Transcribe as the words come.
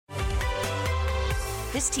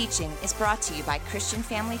This teaching is brought to you by Christian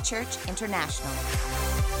Family Church International.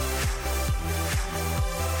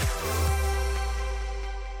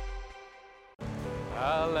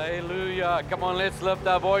 Hallelujah. Come on, let's lift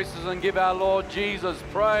our voices and give our Lord Jesus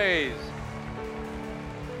praise.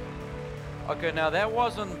 Okay, now that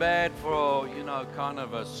wasn't bad for, kind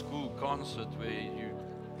of a school concert where you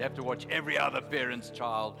have to watch every other parent's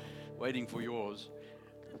child waiting for yours.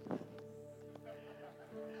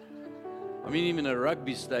 I mean, even in a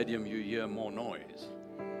rugby stadium, you hear more noise.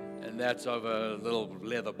 And that's over a little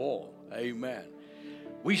leather ball. Amen.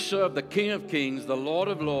 We serve the King of Kings, the Lord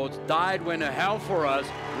of Lords, died, went to hell for us,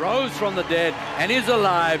 rose from the dead, and is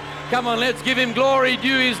alive. Come on, let's give him glory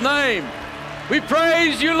due his name. We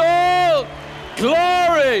praise you, Lord.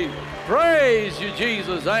 Glory. Praise you,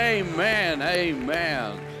 Jesus. Amen.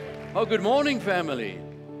 Amen. Oh, good morning, family.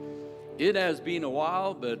 It has been a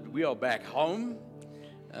while, but we are back home.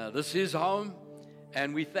 This is home,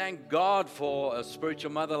 and we thank God for a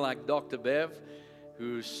spiritual mother like Dr. Bev,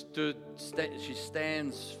 who she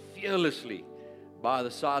stands fearlessly by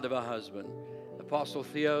the side of her husband, Apostle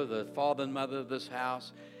Theo, the father and mother of this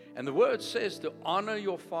house. And the word says to honor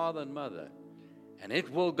your father and mother, and it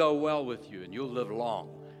will go well with you, and you'll live long.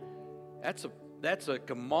 That's a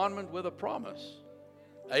commandment with a promise.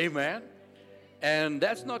 Amen. And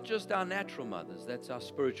that's not just our natural mothers, that's our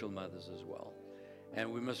spiritual mothers as well.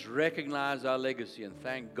 And we must recognize our legacy and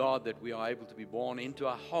thank God that we are able to be born into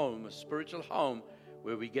a home, a spiritual home,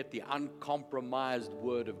 where we get the uncompromised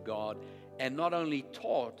Word of God, and not only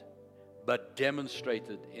taught, but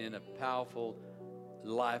demonstrated in a powerful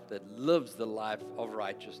life that lives the life of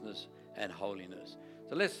righteousness and holiness.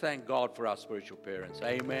 So let's thank God for our spiritual parents.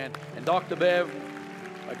 Amen. And Dr. Bev,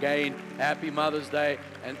 again, happy Mother's Day,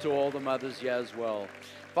 and to all the mothers here as well.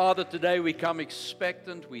 Father, today we come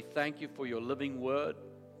expectant. We thank you for your living word.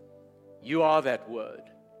 You are that word.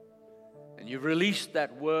 And you've released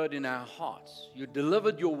that word in our hearts. You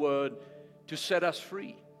delivered your word to set us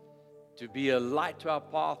free, to be a light to our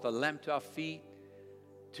path, a lamp to our feet,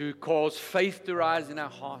 to cause faith to rise in our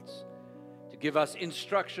hearts, to give us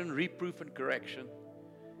instruction, reproof, and correction.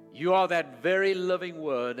 You are that very living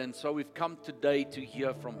word, and so we've come today to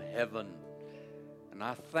hear from heaven. And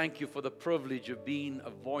I thank you for the privilege of being a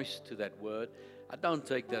voice to that word. I don't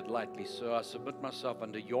take that lightly, sir. I submit myself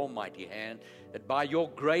under your mighty hand, that by your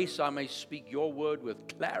grace I may speak your word with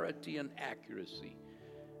clarity and accuracy.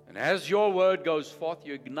 And as your word goes forth,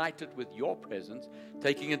 you ignite it with your presence,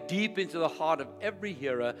 taking it deep into the heart of every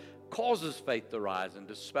hearer, causes faith to rise and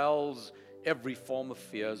dispels every form of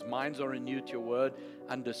fear. As minds are renewed to your word,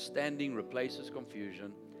 understanding replaces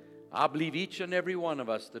confusion. I believe each and every one of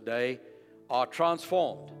us today are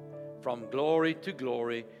transformed from glory to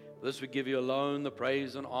glory. This we give you alone the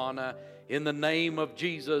praise and honor in the name of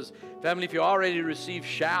Jesus. Family, if you are ready to receive,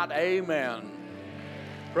 shout amen.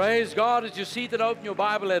 Praise God. As you're seated, open your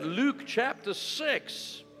Bible at Luke chapter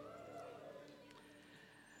 6.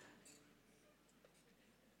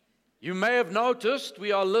 You may have noticed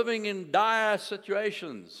we are living in dire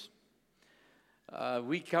situations.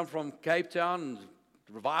 We come from Cape Town.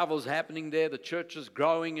 Revival's happening there. The church is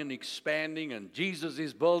growing and expanding, and Jesus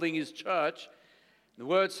is building his church. The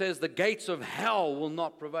word says the gates of hell will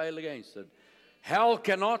not prevail against it. Hell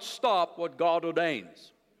cannot stop what God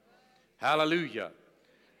ordains. Hallelujah.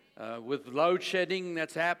 With load shedding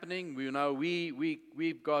that's happening, we've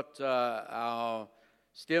got our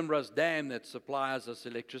Steenbras Dam that supplies us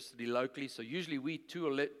electricity locally. So usually we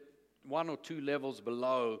one or two levels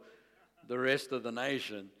below the rest of the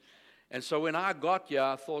nation. And so when I got here,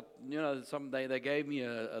 I thought, someday they gave me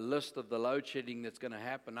a list of the load shedding that's going to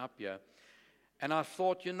happen up here. And I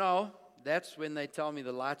thought, that's when they tell me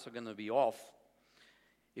the lights are going to be off.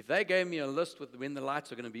 If they gave me a list with when the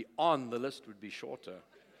lights are going to be on, the list would be shorter.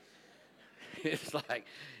 It's like,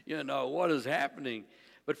 what is happening?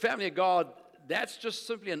 But family of God, that's just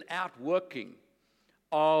simply an outworking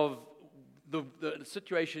of the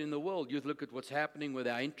situation in the world. You look at what's happening with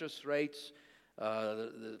our interest rates,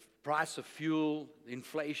 the price of fuel,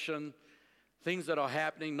 inflation, things that are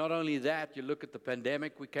happening. Not only that, you look at the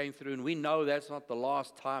pandemic we came through, and we know that's not the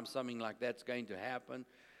last time something like that's going to happen.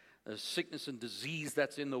 The sickness and disease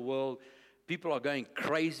that's in the world. People are going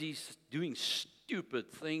crazy, doing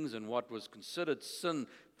stupid things, and what was considered sin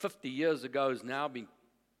 50 years ago is now being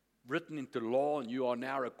written into law, and you are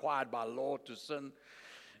now required by law to sin.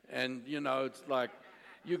 And, it's like,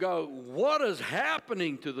 you go, what is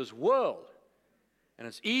happening to this world? And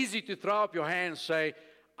it's easy to throw up your hand and say,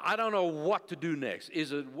 I don't know what to do next.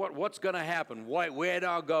 Is it what's going to happen? Where do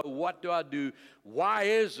I go? What do I do? Why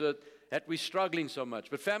is it that we're struggling so much?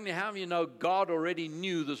 But family, how many of you know God already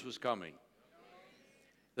knew this was coming?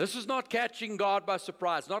 This is not catching God by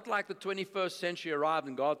surprise. Not like the 21st century arrived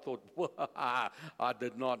and God thought, I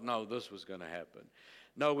did not know this was going to happen.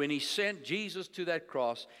 No, when he sent Jesus to that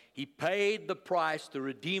cross, he paid the price to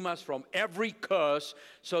redeem us from every curse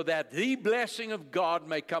so that the blessing of God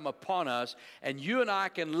may come upon us and you and I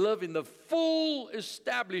can live in the full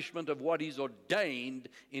establishment of what he's ordained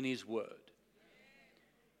in his word.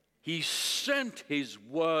 He sent his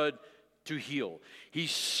word to heal. He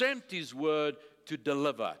sent his word to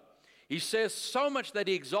deliver. He says so much that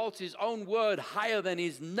he exalts his own word higher than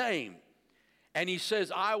his name. And he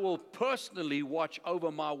says, I will personally watch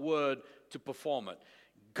over my word to perform it.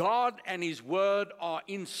 God and his word are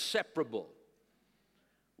inseparable.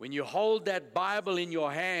 When you hold that Bible in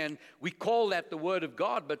your hand, we call that the word of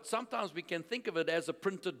God, but sometimes we can think of it as a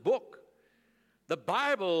printed book. The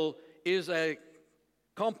Bible is a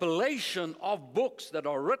compilation of books that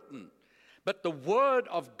are written, but the word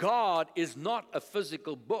of God is not a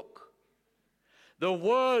physical book. The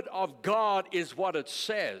word of God is what it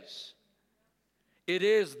says. It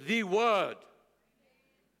is the word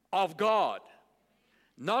of God.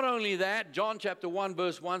 Not only that, John chapter 1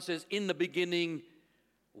 verse 1 says, in the beginning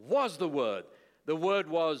was the word. The word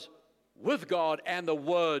was with God and the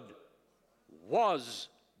word was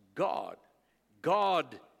God.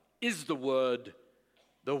 God is the word.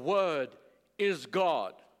 The word is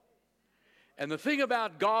God. And the thing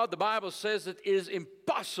about God, the Bible says it is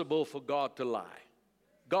impossible for God to lie.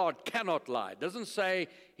 God cannot lie. It doesn't say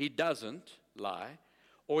he doesn't lie,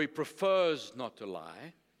 or he prefers not to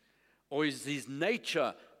lie, or is his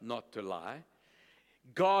nature not to lie.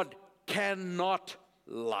 God cannot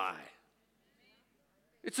lie.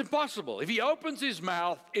 It's impossible. If he opens his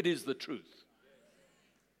mouth, it is the truth.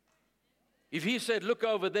 If he said, look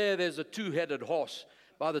over there, there's a two-headed horse,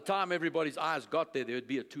 by the time everybody's eyes got there, there would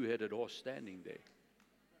be a two-headed horse standing there.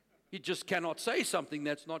 He just cannot say something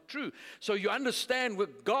that's not true. So you understand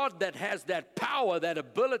with God that has that power, that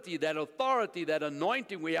ability, that authority, that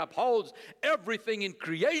anointing, where he upholds everything in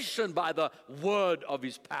creation by the word of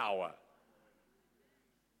his power.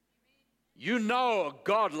 You know a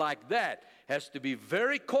God like that has to be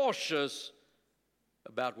very cautious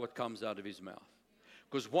about what comes out of his mouth.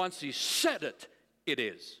 Because once he said it, it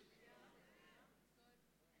is.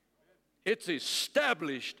 It's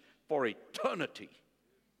established for eternity.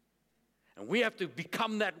 And we have to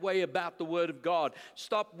become that way about the Word of God.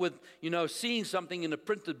 Stop with, seeing something in a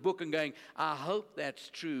printed book and going, I hope that's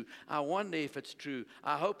true. I wonder if it's true.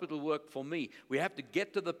 I hope it'll work for me. We have to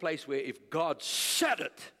get to the place where if God said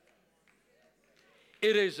it,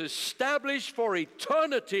 it is established for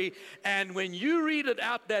eternity. And when you read it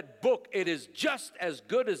out that book, it is just as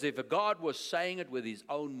good as if God was saying it with his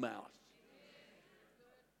own mouth.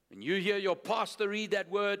 When you hear your pastor read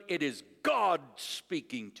that word, it is God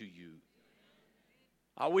speaking to you.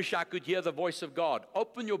 I wish I could hear the voice of God.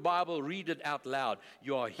 Open your Bible, read it out loud.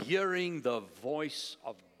 You are hearing the voice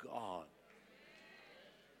of God.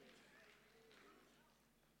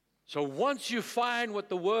 So once you find what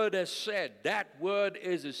the word has said, that word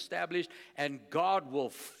is established, and God will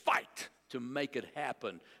fight to make it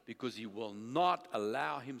happen because he will not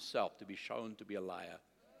allow himself to be shown to be a liar.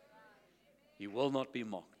 He will not be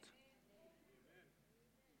mocked.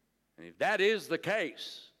 And if that is the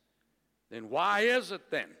case, then why is it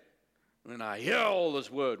then, when I hear all this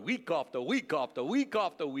word week after week after week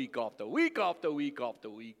after week after week after week after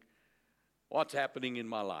week, what's happening in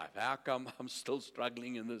my life? How come I'm still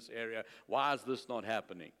struggling in this area? Why is this not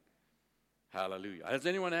happening? Hallelujah. Has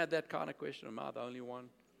anyone had that kind of question? Am I the only one?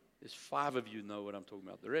 There's 5 of you know what I'm talking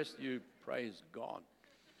about. The rest of you, praise God.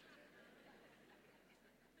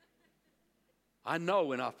 I know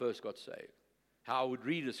when I first got saved, how I would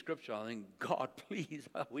read a scripture, I think, God, please,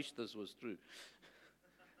 I wish this was true.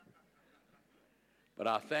 But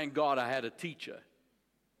I thank God I had a teacher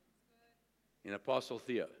in Apostle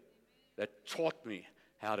Theo that taught me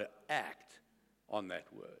how to act on that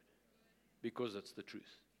word because it's the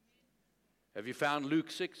truth. Have you found Luke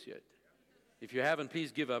 6 yet? If you haven't,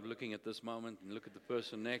 please give up looking at this moment and look at the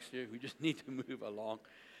person next to you. We just need to move along.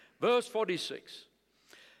 Verse 46.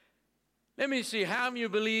 Let me see, how many of you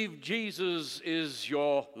believe Jesus is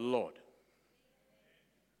your Lord?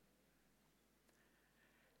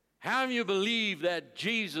 How many of you believe that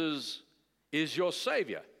Jesus is your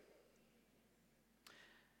Savior?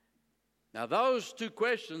 Now, those two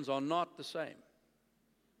questions are not the same.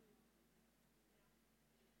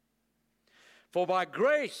 For by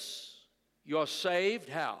grace you are saved,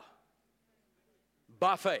 how?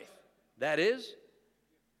 By faith. That is,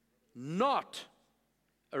 not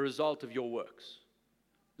a result of your works,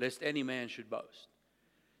 lest any man should boast.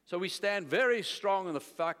 So we stand very strong on the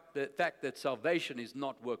fact that salvation is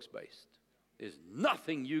not works-based. There's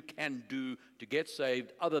nothing you can do to get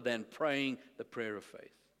saved other than praying the prayer of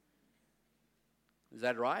faith. Is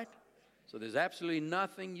that right? So there's absolutely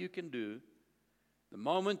nothing you can do. The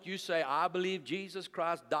moment you say, I believe Jesus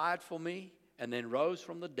Christ died for me and then rose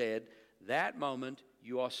from the dead, that moment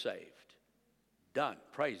you are saved. Done.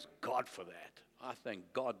 Praise God for that. I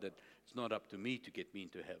thank God that it's not up to me to get me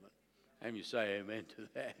into heaven. And you say amen to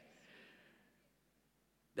that.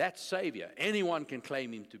 That's Savior. Anyone can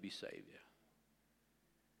claim him to be Savior.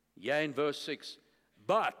 Yeah, in verse 6,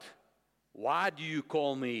 but why do you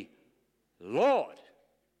call me Lord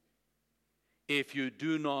if you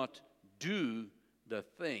do not do the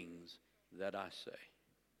things that I say?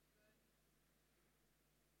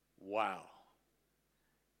 Wow.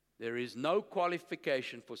 There is no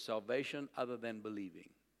qualification for salvation other than believing.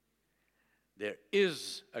 There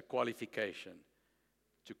is a qualification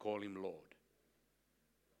to call him Lord.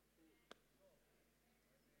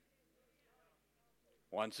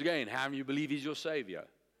 Once again, how do you believe he's your Savior?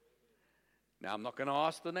 Now, I'm not going to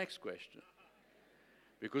ask the next question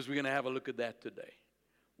because we're going to have a look at that today.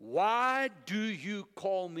 Why do you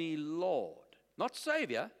call me Lord? Not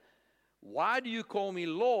Savior. Why do you call me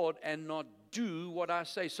Lord and not do what I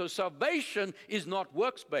say? So salvation is not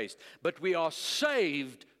works-based, but we are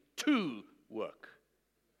saved to work.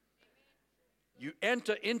 You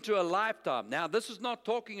enter into a lifetime. Now, this is not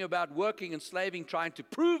talking about working and slaving, trying to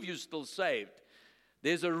prove you're still saved.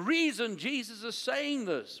 There's a reason Jesus is saying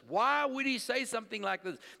this. Why would he say something like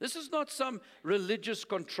this? This is not some religious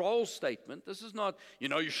control statement. This is not,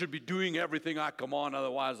 you should be doing everything I command,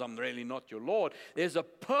 otherwise I'm really not your Lord. There's a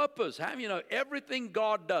purpose. Everything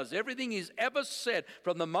God does, everything he's ever said,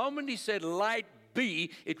 from the moment he said, light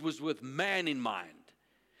be, it was with man in mind.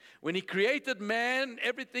 When he created man,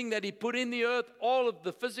 everything that he put in the earth, all of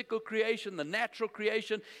the physical creation, the natural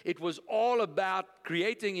creation, it was all about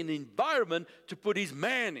creating an environment to put his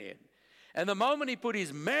man in. And the moment he put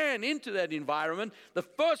his man into that environment, the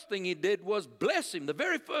first thing he did was bless him. The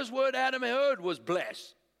very first word Adam heard was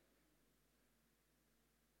bless.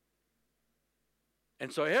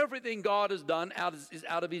 And so everything God has done is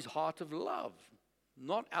out of his heart of love,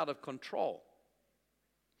 not out of control.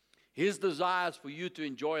 His desire is for you to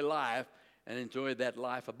enjoy life and enjoy that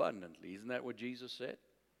life abundantly. Isn't that what Jesus said?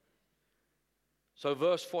 So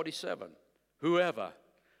verse 47, whoever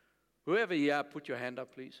here, put your hand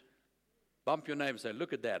up please. Bump your name and say,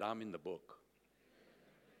 look at that, I'm in the book.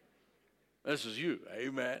 This is you,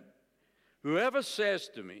 amen. Whoever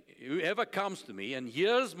comes to me and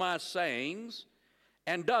hears my sayings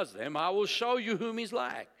and does them, I will show you whom he's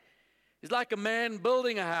like. He's like a man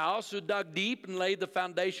building a house who dug deep and laid the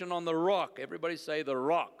foundation on the rock. Everybody say the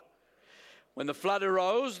rock. When the flood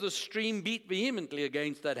arose, the stream beat vehemently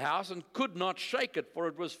against that house and could not shake it, for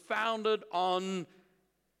it was founded on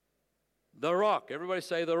the rock. Everybody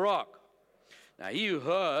say the rock. Now he who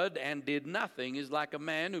heard and did nothing is like a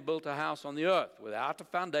man who built a house on the earth without a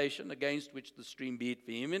foundation, against which the stream beat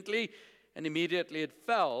vehemently, and immediately it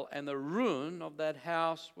fell, and the ruin of that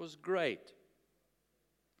house was great.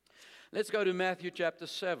 Let's go to Matthew chapter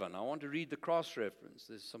 7. I want to read the cross-reference.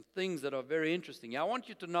 There's some things that are very interesting. I want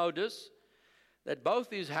you to notice that both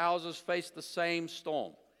these houses faced the same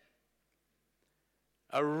storm.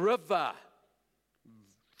 A river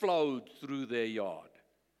flowed through their yard.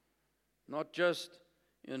 Not just,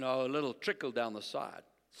 a little trickle down the side.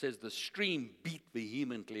 It says the stream beat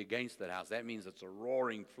vehemently against that house. That means it's a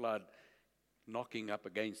roaring flood knocking up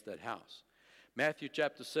against that house. Matthew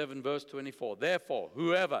chapter 7, verse 24. Therefore,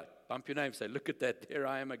 whoever, bump your name, say, look at that, there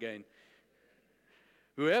I am again.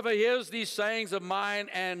 Whoever hears these sayings of mine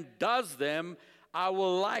and does them, I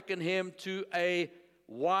will liken him to a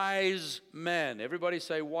wise man. Everybody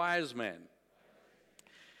say wise man.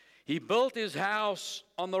 He built his house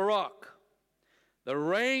on the rock. The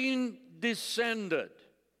rain descended.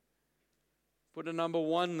 Put a number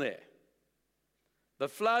 1 there. The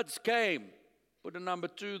floods came. Put a number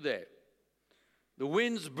 2 there. The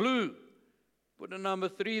winds blew. Put a number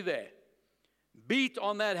 3 there. Beat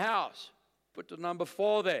on that house. Put the number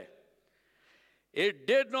 4 there. It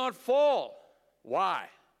did not fall. Why?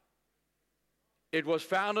 It was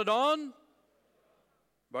founded on,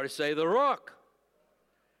 everybody say the rock.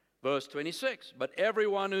 Verse 26, but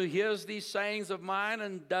everyone who hears these sayings of mine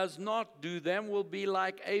and does not do them will be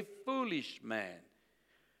like a foolish man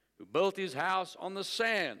who built his house on the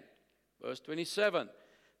sand. Verse 27,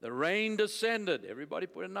 the rain descended. Everybody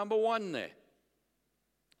put a number 1 there.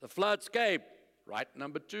 The floods came. Write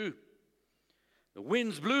number 2. The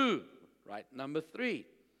winds blew. Write number 3.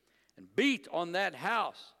 And beat on that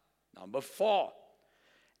house. Number 4.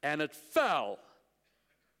 and it fell,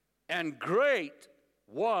 and great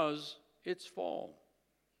was its fall.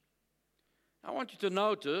 I want you to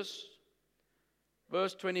notice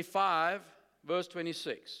verse 25, verse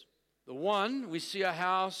 26. The one, we see a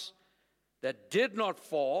house that did not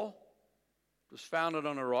fall. It was founded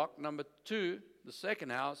on a rock. Number two, the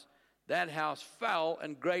second house, that house fell,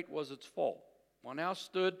 and great was its fall. One house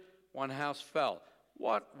stood, one house fell.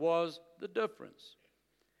 What was the difference?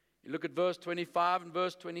 You look at verse 25 and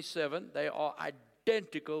verse 27, they are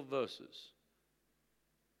identical verses.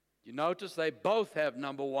 You notice they both have,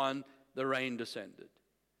 number one, the rain descended.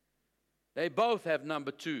 They both have,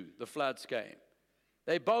 number two, the floods came.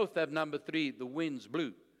 They both have, number three, the winds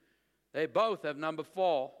blew. They both have, number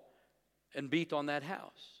four, and beat on that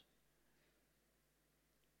house.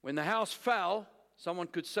 When the house fell, someone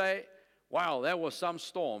could say, wow, that was some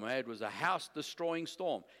storm. It was a house-destroying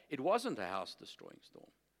storm. It wasn't a house-destroying storm,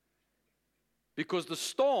 because the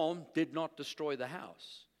storm did not destroy the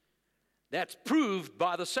house. That's proved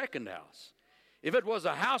by the second house. If it was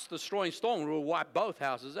a house-destroying storm, it would wipe both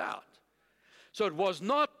houses out. So it was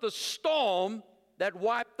not the storm that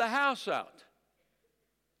wiped the house out.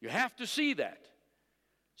 You have to see that.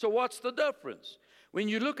 So what's the difference? When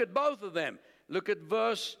you look at both of them, look at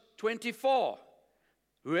verse 24.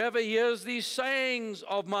 Whoever hears these sayings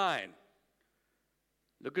of mine.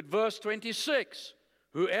 Look at verse 26.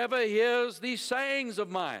 Whoever hears these sayings of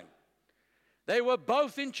mine. They were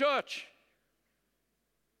both in church.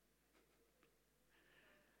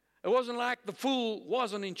 It wasn't like the fool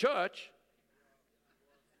wasn't in church.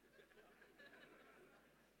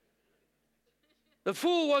 The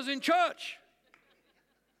fool was in church.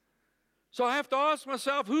 So I have to ask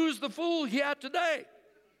myself, who's the fool here today?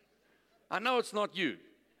 I know it's not you.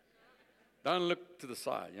 Don't look to the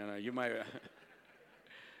side. You may.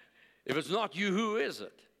 If it's not you, who is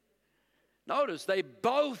it? Notice, they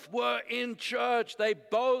both were in church. They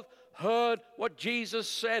both heard what Jesus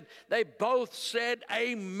said. They both said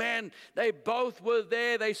amen. They both were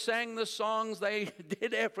there. They sang the songs. They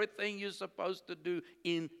did everything you're supposed to do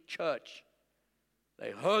in church. They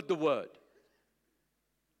heard the word.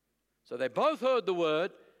 So they both heard the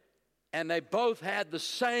word, and they both had the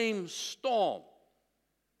same storm.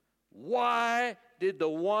 Why did the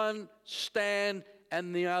one stand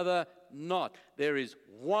and the other not? There is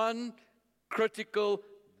one critical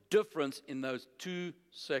difference in those two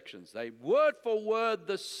sections. They word for word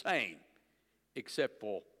the same, except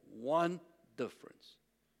for one difference.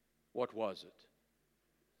 What was it?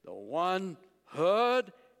 The one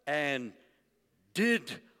heard and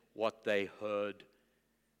did what they heard.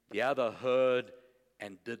 The other heard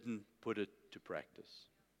and didn't put it to practice.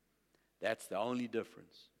 That's the only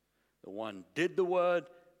difference. The one did the word,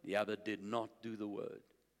 the other did not do the word.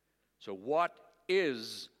 So what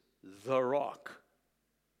is the rock?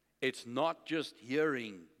 It's not just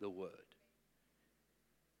hearing the word.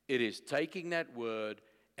 It is taking that word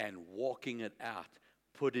and walking it out,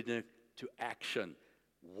 putting it to action,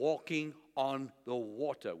 walking on the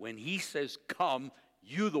water. When he says, come,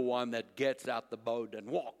 you're the one that gets out the boat and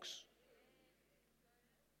walks.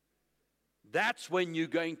 That's when you're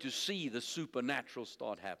going to see the supernatural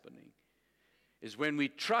start happening. Is when we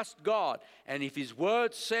trust God, and if his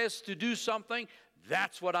word says to do something,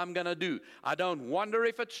 that's what I'm going to do. I don't wonder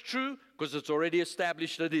if it's true, because it's already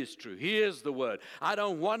established it is true. Here's the word. I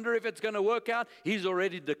don't wonder if it's going to work out. He's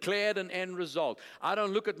already declared an end result. I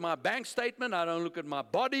don't look at my bank statement. I don't look at my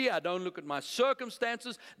body. I don't look at my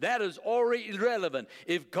circumstances. That is already irrelevant.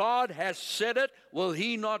 If God has said it, will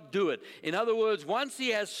he not do it? In other words, once he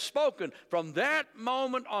has spoken, from that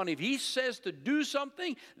moment on, if he says to do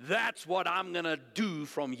something, that's what I'm going to do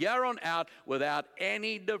from here on out without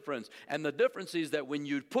any difference. And the difference is that when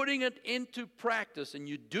you're putting it into practice and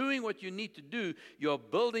you're doing what you need to do, you're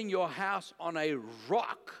building your house on a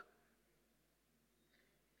rock.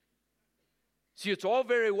 See, it's all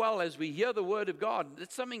very well as we hear the word of God.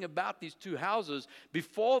 There's something about these two houses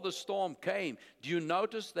before the storm came. Do you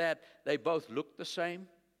notice that they both looked the same?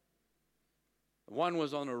 One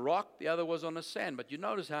was on a rock, the other was on a sand. But you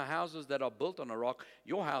notice how houses that are built on a rock,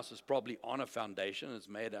 your house is probably on a foundation. It's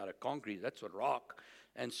made out of concrete. That's a rock.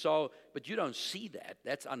 And so, but you don't see that.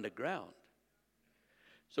 That's underground.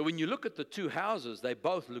 So when you look at the two houses, they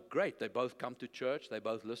both look great. They both come to church. They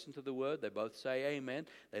both listen to the word. They both say amen.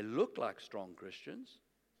 They look like strong Christians.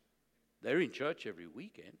 They're in church every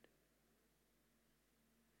weekend.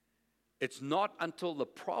 It's not until the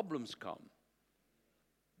problems come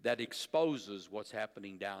that exposes what's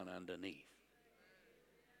happening down underneath.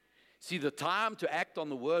 See, the time to act on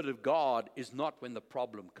the word of God is not when the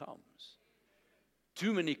problem comes.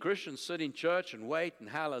 Too many Christians sit in church and wait and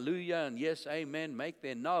hallelujah and yes, amen, make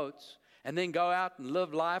their notes, and then go out and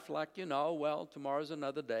live life like, well, tomorrow's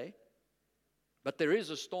another day. But there is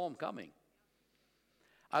a storm coming.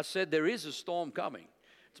 I said there is a storm coming.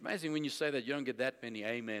 It's amazing when you say that you don't get that many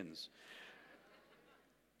amens.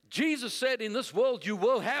 Jesus said in this world you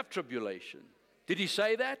will have tribulation. Did he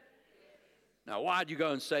say that? Now, why'd you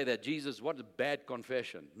go and say that? Jesus, what a bad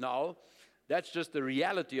confession. No, that's just the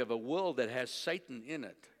reality of a world that has Satan in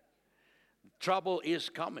it. Trouble is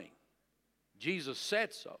coming. Jesus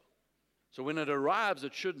said so. So when it arrives,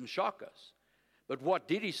 it shouldn't shock us. But what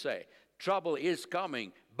did he say? Trouble is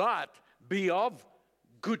coming, but be of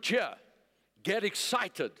good cheer. Get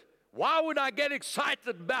excited. Why would I get excited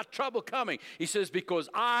about trouble coming? He says, because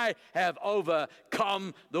I have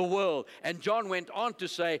overcome the world. And John went on to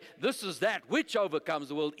say, this is that which overcomes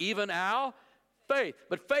the world, even our faith.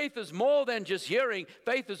 But faith is more than just hearing.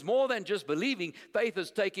 Faith is more than just believing. Faith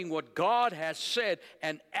is taking what God has said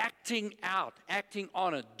and acting out, acting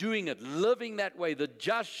on it, doing it, living that way. The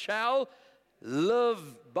just shall live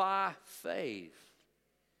by faith.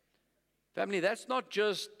 Family, that's not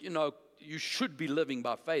just, you should be living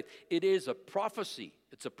by faith. It is a prophecy.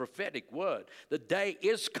 It's a prophetic word. The day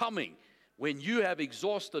is coming when you have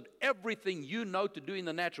exhausted everything you know to do in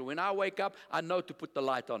the natural. When I wake up, I know to put the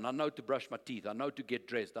light on. I know to brush my teeth. I know to get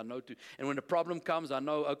dressed. And when a problem comes, I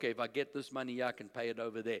know, okay, if I get this money, I can pay it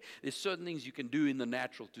over there. There's certain things you can do in the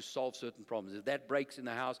natural to solve certain problems. If that breaks in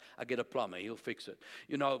the house, I get a plumber. He'll fix it.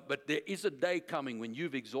 But there is a day coming when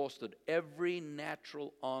you've exhausted every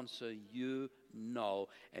natural answer you know,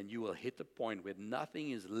 and you will hit the point where nothing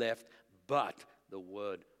is left but the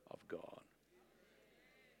Word of God.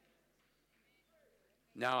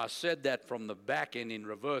 Now, I said that from the back end in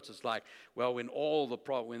reverse. It's like, well, when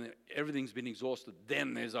everything's been exhausted,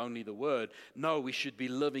 then there's only the Word. No, we should be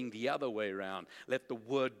living the other way around. Let the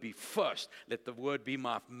Word be first. Let the Word be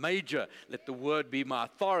my major. Let the Word be my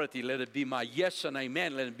authority. Let it be my yes and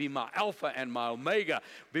amen. Let it be my alpha and my omega.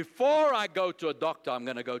 Before I go to a doctor, I'm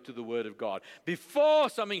going to go to the Word of God. Before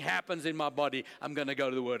something happens in my body, I'm going to go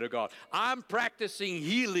to the Word of God. I'm practicing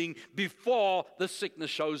healing before the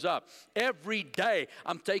sickness shows up. Every day,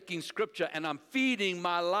 I'm taking Scripture and I'm feeding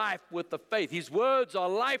my life with the faith. His words are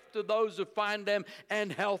life to those who find them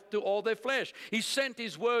and health to all their flesh. He sent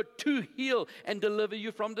His word to heal and deliver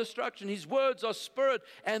you from destruction. His words are spirit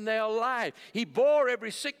and they are life. He bore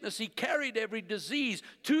every sickness. He carried every disease.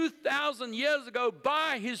 2,000 years ago,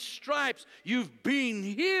 by His stripes, you've been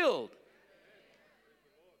healed.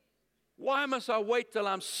 Why must I wait till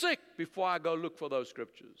I'm sick before I go look for those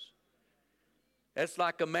Scriptures? It's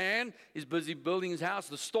like a man is busy building his house.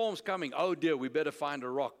 The storm's coming. Oh dear, we better find a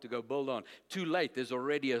rock to go build on. Too late. There's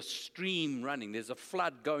already a stream running. There's a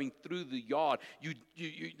flood going through the yard.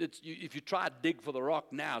 If you try to dig for the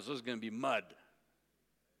rock now, it's just going to be mud.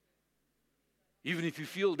 Even if you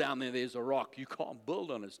feel down there's a rock, you can't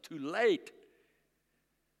build on it. It's too late.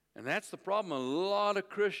 And that's the problem. A lot of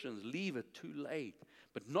Christians leave it too late.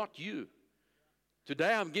 But not you.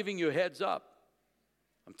 Today I'm giving you a heads up.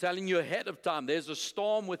 I'm telling you ahead of time, there's a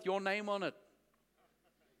storm with your name on it.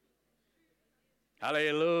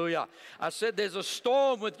 Hallelujah. I said there's a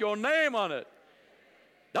storm with your name on it.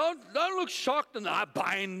 Don't look shocked and I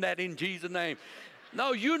bind that in Jesus' name.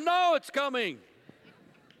 No, you know it's coming.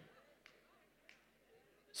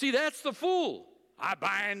 See, that's the fool. I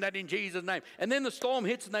bind that in Jesus' name. And then the storm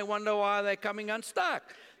hits and they wonder why they're coming unstuck.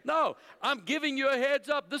 No, I'm giving you a heads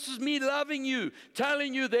up. This is me loving you,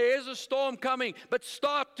 telling you there is a storm coming. But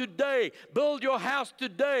start today. Build your house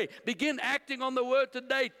today. Begin acting on the word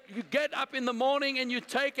today. You get up in the morning and you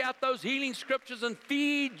take out those healing Scriptures and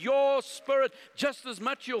feed your spirit just as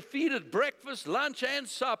much you'll feed it breakfast, lunch, and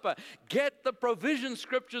supper. Get the provision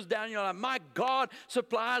Scriptures down in your life. My God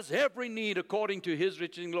supplies every need according to His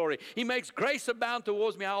riches in glory. He makes grace abound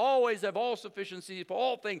towards me. I always have all sufficiency for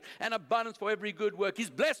all things and abundance for every good work. He's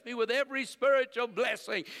blessed me with every spiritual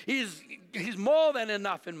blessing. He's more than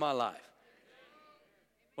enough in my life.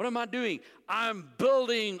 What am I doing? I'm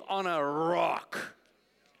building on a rock.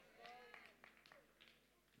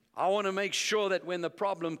 I want to make sure that when the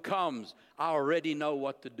problem comes, I already know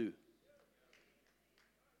what to do.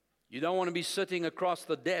 You don't want to be sitting across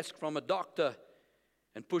the desk from a doctor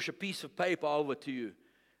and push a piece of paper over to you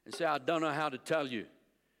and say, I don't know how to tell you,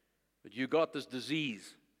 but you got this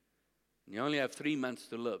disease. You only have 3 months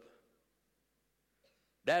to live.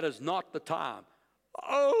 That is not the time.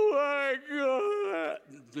 Oh my God.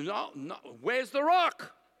 No. Where's the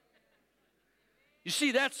rock? You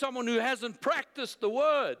see, that's someone who hasn't practiced the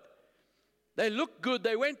word. They look good.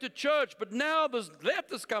 They went to church, but now let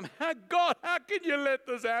this come. God, how can you let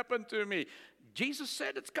this happen to me? Jesus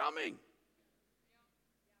said it's coming.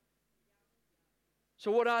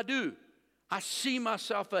 So what do? I see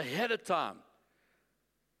myself ahead of time.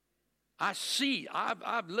 I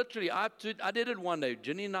did it one day.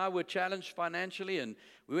 Jenny and I were challenged financially, and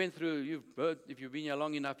we went through, if you've been here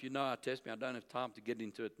long enough, you know how to test me. I don't have time to get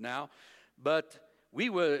into it now. But we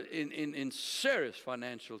were in serious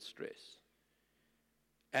financial stress.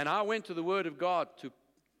 And I went to the Word of God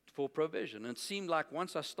for provision. And it seemed like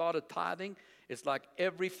once I started tithing, it's like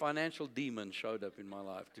every financial demon showed up in my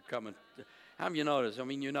life to come and... How many of you notice? I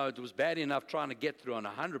mean, it was bad enough trying to get through on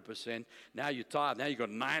 100%. Now you tithe. Now you got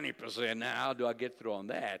 90%. Now how do I get through on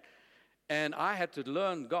that? And I had to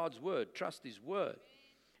learn God's Word, trust His Word.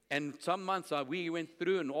 And some months we went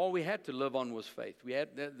through, and all we had to live on was faith. We had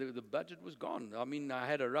the budget was gone. I mean, I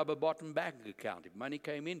had a rubber bottom bank account. If money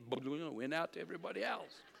came in, went out to everybody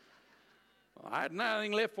else. I had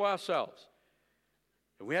nothing left for ourselves.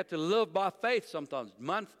 And we had to live by faith sometimes,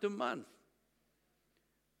 month to month.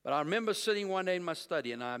 But I remember sitting one day in my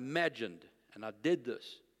study, and I imagined, and I did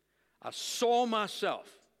this. I saw myself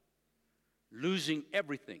losing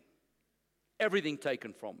everything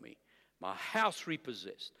taken from me. My house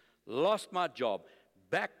repossessed, lost my job,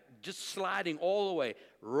 back just sliding all the way,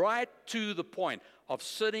 right to the point of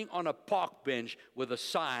sitting on a park bench with a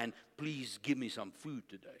sign, please give me some food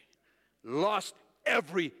today. Lost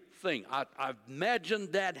everything. I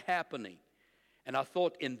imagined that happening. And I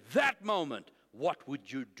thought, in that moment, what would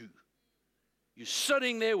you do? You're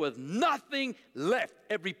sitting there with nothing left.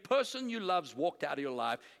 Every person you love's walked out of your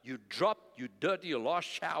life. You dropped, you dirty, your last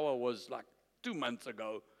shower was like 2 months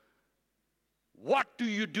ago. What do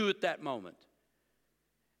you do at that moment?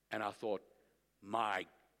 And I thought, my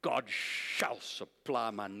God shall supply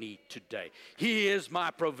my need today. He is my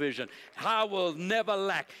provision. I will never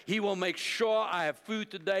lack. He will make sure I have food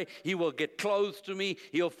today. He will get clothes to me.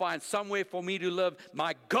 He'll find somewhere for me to live.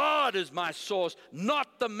 My God is my source,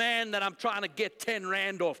 not the man that I'm trying to get 10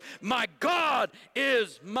 rand off. My God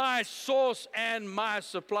is my source and my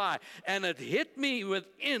supply. And it hit me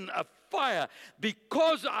within a fire.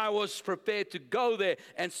 Because I was prepared to go there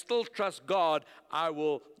and still trust God, I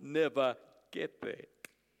will never get there.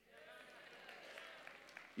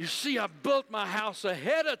 You see, I built my house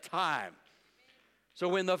ahead of time. So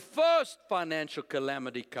when the first financial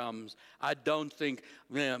calamity comes, I don't think,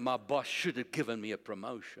 my boss should have given me a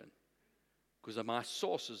promotion. Because my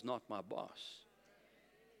source is not my boss.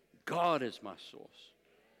 God is my source.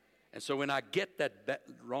 And so when I get that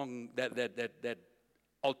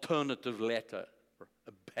alternative letter,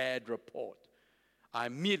 a bad report, I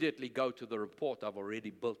immediately go to the report I've already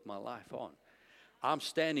built my life on. I'm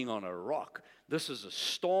standing on a rock. This is a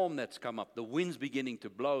storm that's come up. The wind's beginning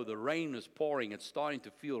to blow. The rain is pouring. It's starting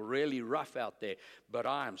to feel really rough out there. But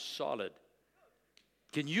I am solid.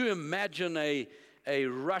 Can you imagine a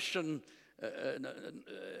Russian,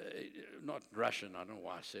 not Russian, I don't know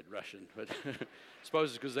why I said Russian, but I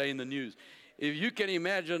suppose it's because they're in the news. If you can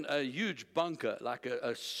imagine a huge bunker, like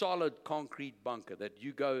a solid concrete bunker that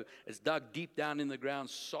you go, it's dug deep down in the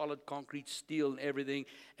ground, solid concrete, steel and everything,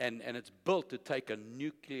 and it's built to take a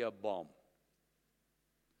nuclear bomb.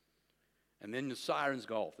 And then the sirens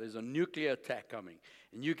go off. There's a nuclear attack coming.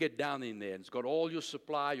 And you get down in there, and it's got all your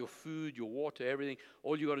supply, your food, your water, everything.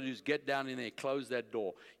 All you got to do is get down in there, close that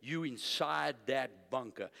door. You inside that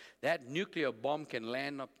bunker. That nuclear bomb can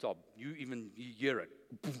land up top. You hear it.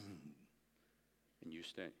 Boom. And you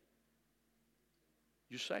stay.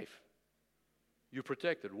 You're safe. You're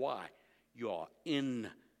protected. Why? You are in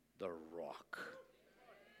the rock.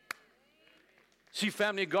 See,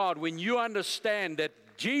 family of God, when you understand that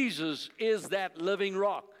Jesus is that living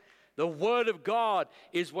rock, the Word of God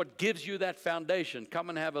is what gives you that foundation. Come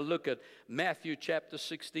and have a look at Matthew chapter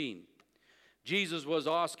 16. Jesus was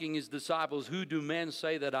asking his disciples, who do men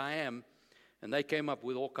say that I am? And they came up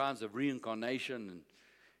with all kinds of reincarnation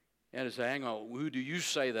and to say, hang on, who do you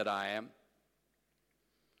say that I am?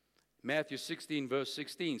 Matthew 16, verse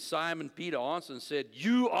 16. Simon Peter answered and said,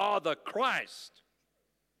 you are the Christ,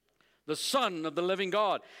 the Son of the living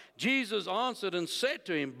God. Jesus answered and said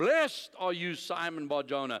to him, blessed are you, Simon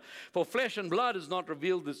Bar-Jonah, for flesh and blood has not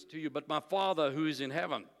revealed this to you, but my Father who is in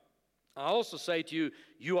heaven. I also say to you,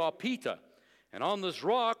 you are Peter, and on this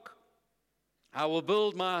rock I will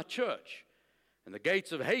build my church, and the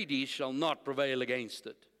gates of Hades shall not prevail against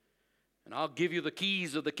it. And I'll give you the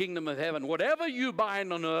keys of the kingdom of heaven. Whatever you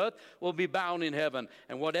bind on earth will be bound in heaven,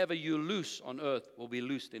 and whatever you loose on earth will be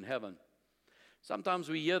loosed in heaven. Sometimes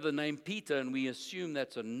we hear the name Peter and we assume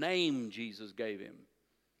that's a name Jesus gave him.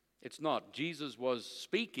 It's not. Jesus was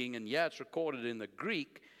speaking, and it's recorded in the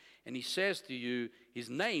Greek, and he says to you, his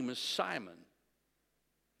name is Simon.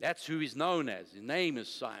 That's who he's known as. His name is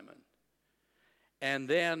Simon. And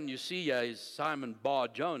then you see is Simon Bar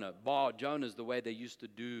Jonah. Bar Jonah is the way they used to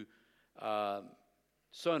do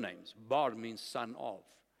surnames. Bar means son of.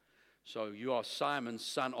 So you are Simon,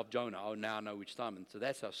 son of Jonah. Oh, now I know which Simon. So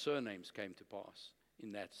that's how surnames came to pass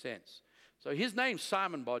in that sense. So his name's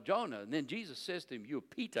Simon Bar Jonah. And then Jesus says to him, you're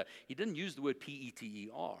Peter. He didn't use the word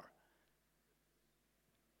P-E-T-E-R.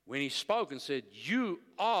 When he spoke and said, you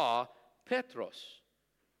are Petros.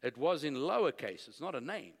 It was in lowercase. It's not a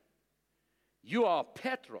name. You are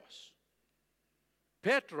Petros.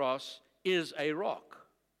 Petros is a rock.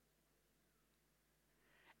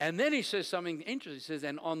 And then he says something interesting. He says,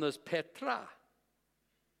 and on this Petra,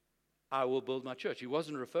 I will build my church. He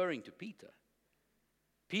wasn't referring to Peter.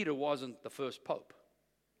 Peter wasn't the first pope.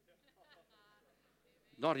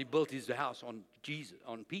 Not he built his house on Jesus,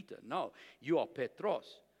 on Peter. No, you are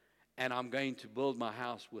Petros. And I'm going to build my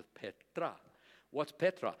house with Petra. What's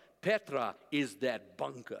Petra? Petra is that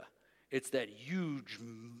bunker. It's that huge,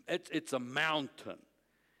 it's a mountain.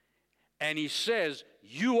 And he says,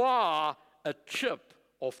 you are a chip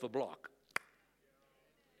off the block.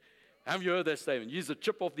 Have you heard that statement? He's a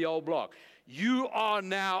chip off the old block. You are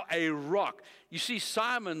now a rock. You see,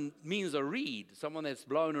 Simon means a reed, someone that's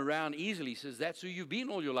blown around easily. He says, that's who you've been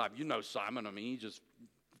all your life. You know Simon. I mean, he just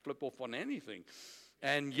flip off on anything.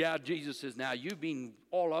 And yeah, Jesus says, now you've been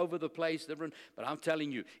all over the place, different, but I'm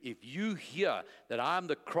telling you, if you hear that I'm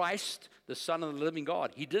the Christ, the Son of the living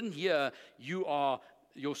God, he didn't hear your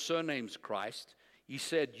surname's Christ. He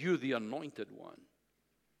said, you're the anointed one.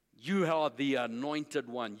 You are the anointed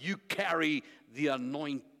one. You carry the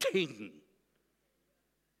anointing.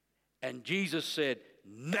 And Jesus said,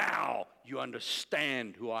 now you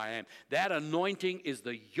understand who I am. That anointing is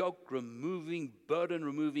the yoke-removing,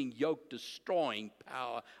 burden-removing, yoke-destroying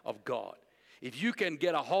power of God. If you can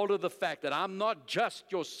get a hold of the fact that I'm not just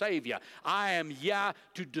your Savior, I am here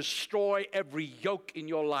to destroy every yoke in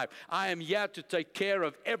your life. I am here to take care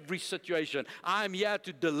of every situation. I am here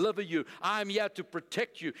to deliver you. I am here to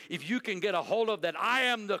protect you. If you can get a hold of that, I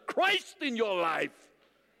am the Christ in your life.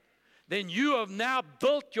 Then you have now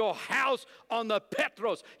built your house on the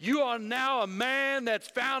Petros. You are now a man that's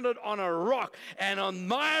founded on a rock. And on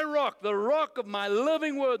my rock, the rock of my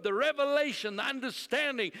living word, the revelation, the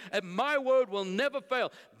understanding, and my word will never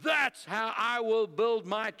fail. That's how I will build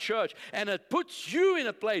my church. And it puts you in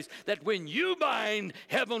a place that when you bind,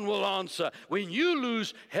 heaven will answer. When you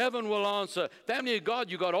lose, heaven will answer. Family of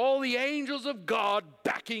God, you got all the angels of God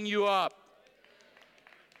backing you up.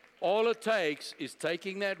 All it takes is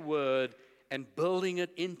taking that word and building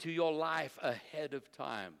it into your life ahead of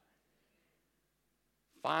time.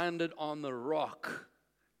 Find it on the rock.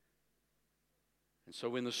 And so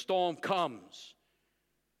when the storm comes,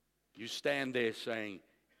 you stand there saying,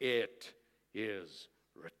 it is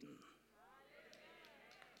written.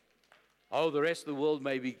 Oh, the rest of the world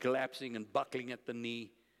may be collapsing and buckling at the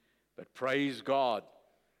knee, but praise God.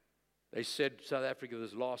 They said South Africa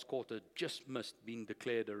this last quarter just missed being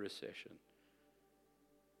declared a recession.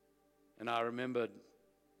 And I remember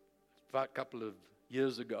a couple of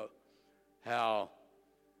years ago how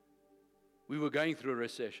we were going through a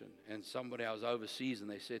recession. And somebody, I was overseas, and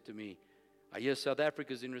they said to me, I hear South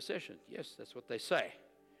Africa's in recession. Yes, that's what they say.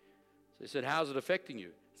 So they said, how's it affecting you?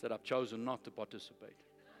 I said, I've chosen not to participate.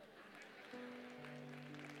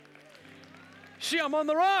 See, I'm on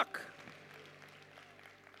the rock.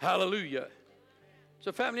 Hallelujah.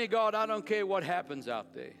 So family of God, I don't care what happens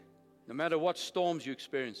out there. No matter what storms you're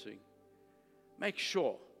experiencing, make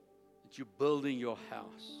sure that you're building your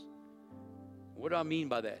house. What do I mean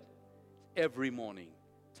by that? Every morning,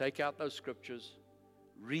 take out those scriptures,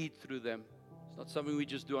 read through them. It's not something we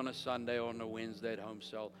just do on a Sunday or on a Wednesday at home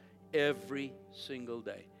cell. Every single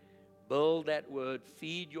day. Build that word,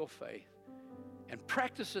 feed your faith, and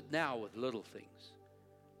practice it now with little things.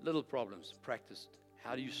 Little problems, practice it.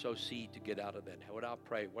 How do you sow seed to get out of that? What do I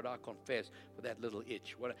pray? What do I confess for that little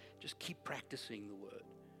itch? Just keep practicing the word.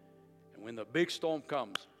 And when the big storm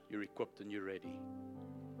comes, you're equipped and you're ready.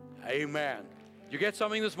 Amen. You get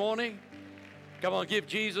something this morning? Come on, give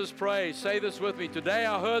Jesus praise. Say this with me. Today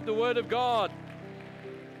I heard the word of God.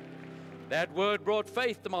 That word brought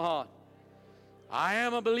faith to my heart. I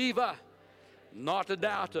am a believer, not a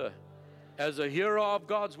doubter. As a hearer of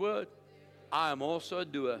God's word, I am also a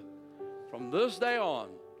doer. From this day on,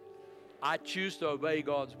 I choose to obey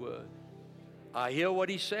God's word. I hear what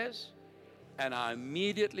He says, and I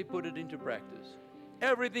immediately put it into practice.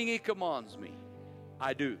 Everything He commands me,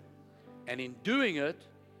 I do. And in doing it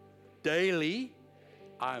daily,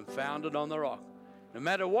 I am founded on the rock. No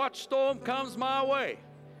matter what storm comes my way,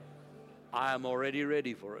 I am already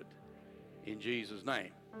ready for it. In Jesus'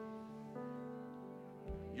 name.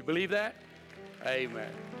 believe that?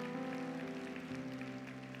 Amen.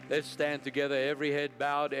 Let's stand together, every head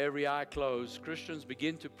bowed, every eye closed. Christians,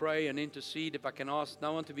 begin to pray and intercede. If I can ask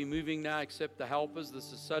no one to be moving now except the helpers,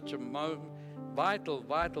 this is such a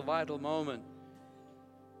vital moment.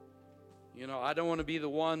 You know, I don't want to be the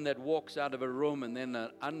one that walks out of a room and then an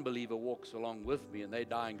unbeliever walks along with me and they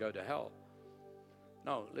die and go to hell.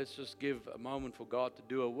 No, let's just give a moment for God to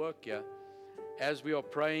do a work here. As we are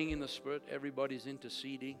praying in the Spirit, everybody's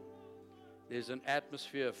interceding. There's an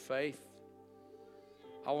atmosphere of faith.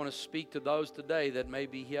 I want to speak to those today that may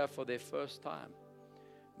be here for their first time.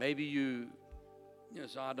 Maybe you know,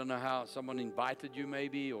 so I don't know how, someone invited you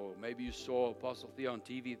maybe, or maybe you saw Apostle Theo on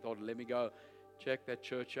TV, thought, let me go check that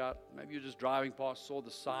church out. Maybe you're just driving past, saw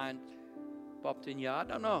the sign, popped in here. I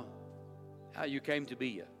don't know how you came to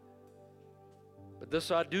be here. But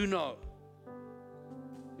this I do know.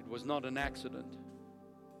 It was not an accident.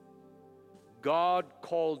 God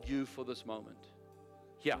called you for this moment.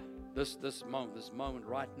 Yeah, this moment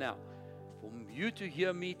right now. For you to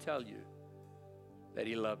hear me tell you that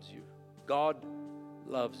He loves you. God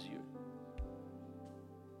loves you.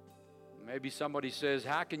 Maybe somebody says,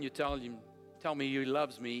 how can you tell me He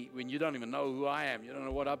loves me when you don't even know who I am? You don't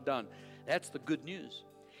know what I've done. That's the good news.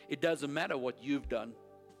 It doesn't matter what you've done.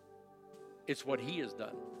 It's what He has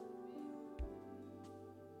done.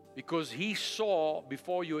 Because He saw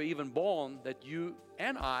before you were even born that you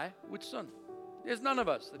and I would sin. There's none of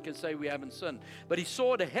us that can say we haven't sinned. But He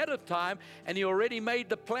saw it ahead of time, and He already made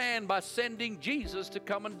the plan by sending Jesus to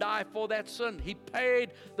come and die for that sin. He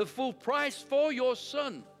paid the full price for your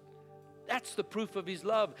sin. That's the proof of His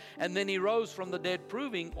love. And then He rose from the dead,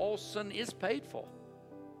 proving all sin is paid for.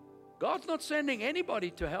 God's not sending anybody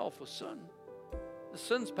to hell for sin. The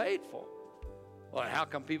sin's paid for. Well, how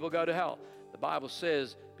come people go to hell? The Bible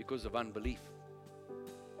says because of unbelief.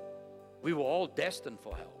 We were all destined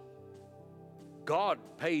for hell. God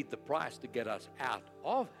paid the price to get us out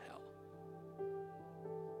of hell.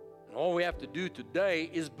 And all we have to do today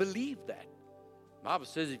is believe that. The Bible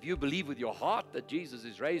says if you believe with your heart that Jesus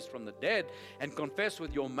is raised from the dead and confess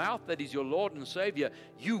with your mouth that He's your Lord and Savior,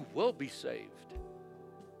 you will be saved.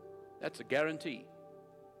 That's a guarantee.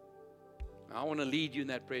 I want to lead you in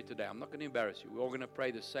that prayer today. I'm not going to embarrass you. We're all going to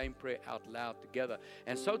pray the same prayer out loud together.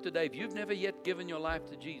 And so today, if you've never yet given your life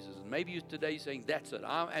to Jesus, and maybe you're today saying, that's it,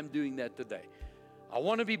 I am doing that today. I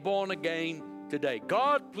want to be born again today.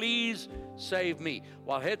 God, please save me.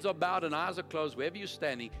 While heads are bowed and eyes are closed, wherever you're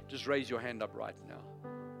standing, just raise your hand up right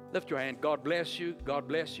now. Lift your hand. God bless you. God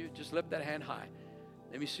bless you. Just lift that hand high.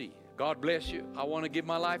 Let me see. God bless you. I want to give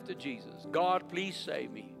my life to Jesus. God, please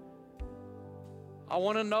save me. I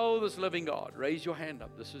want to know this living God. Raise your hand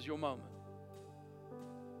up. This is your moment.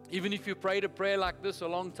 Even if you prayed a prayer like this a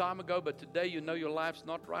long time ago, but today you know your life's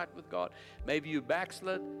not right with God. Maybe you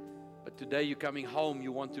backslid, but today you're coming home.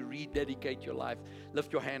 You want to rededicate your life.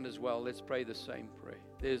 Lift your hand as well. Let's pray the same prayer.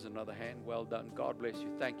 There's another hand. Well done. God bless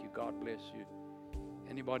you. Thank you. God bless you.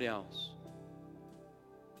 Anybody else?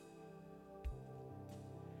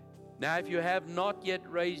 Now, if you have not yet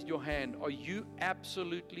raised your hand, are you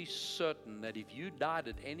absolutely certain that if you died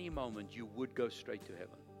at any moment, you would go straight to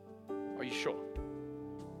heaven? Are you sure?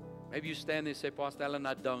 Maybe you stand there and say, Pastor Allan,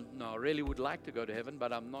 I don't know. I really would like to go to heaven,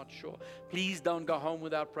 but I'm not sure. Please don't go home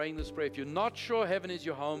without praying this prayer. If you're not sure heaven is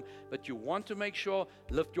your home, but you want to make sure,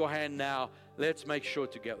 lift your hand now. Let's make sure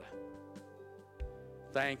together.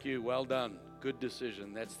 Thank you. Well done. Good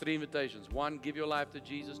decision. That's 3 invitations. 1, give your life to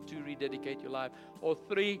Jesus. 2, rededicate your life. Or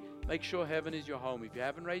 3, make sure heaven is your home. If you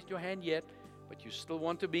haven't raised your hand yet, but you still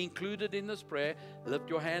want to be included in this prayer,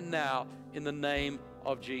 lift your hand now in the name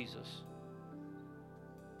of Jesus.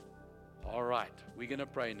 All right, we're going to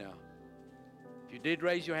pray now. If you did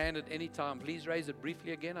raise your hand at any time, please raise it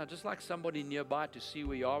briefly again. I'd just like somebody nearby to see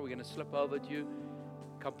where you are. We're going to slip over to you.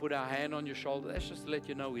 Come put our hand on your shoulder. That's just to let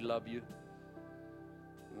you know we love you.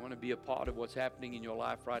 We want to be a part of what's happening in your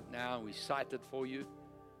life right now, and we cite it for you.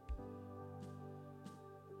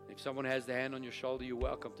 If someone has their hand on your shoulder, you're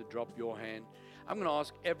welcome to drop your hand. I'm going to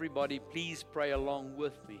ask everybody, please pray along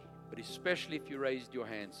with me, but especially if you raised your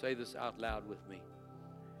hand, say this out loud with me.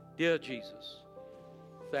 Dear Jesus,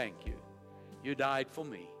 thank you. You died for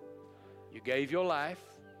me. You gave your life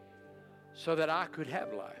so that I could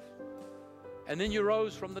have life. And then you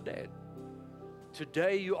rose from the dead.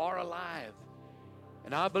 Today you are alive.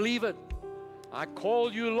 And I believe it. I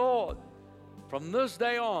call you Lord. From this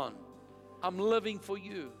day on, I'm living for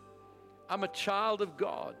you. I'm a child of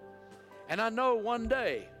God. And I know one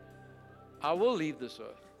day I will leave this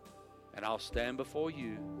earth and I'll stand before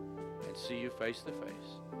you and see you face to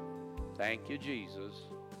face. Thank you, Jesus.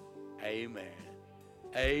 Amen.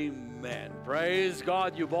 Amen. Praise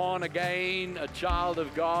God. You're born again, a child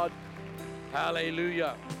of God.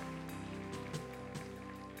 Hallelujah.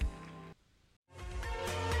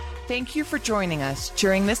 Thank you for joining us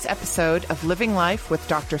during this episode of Living Life with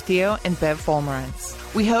Dr. Theo and Bev Wolmarans.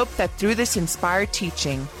 We hope that through this inspired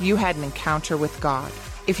teaching, you had an encounter with God.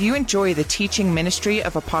 If you enjoy the teaching ministry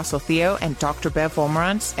of Apostle Theo and Dr. Bev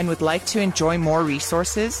Wolmarans and would like to enjoy more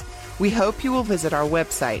resources, we hope you will visit our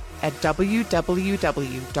website at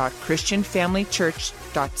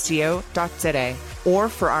www.christianfamilychurch.co.za, or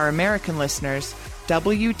for our American listeners,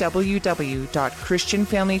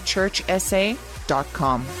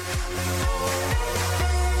 www.christianfamilychurchsa.com.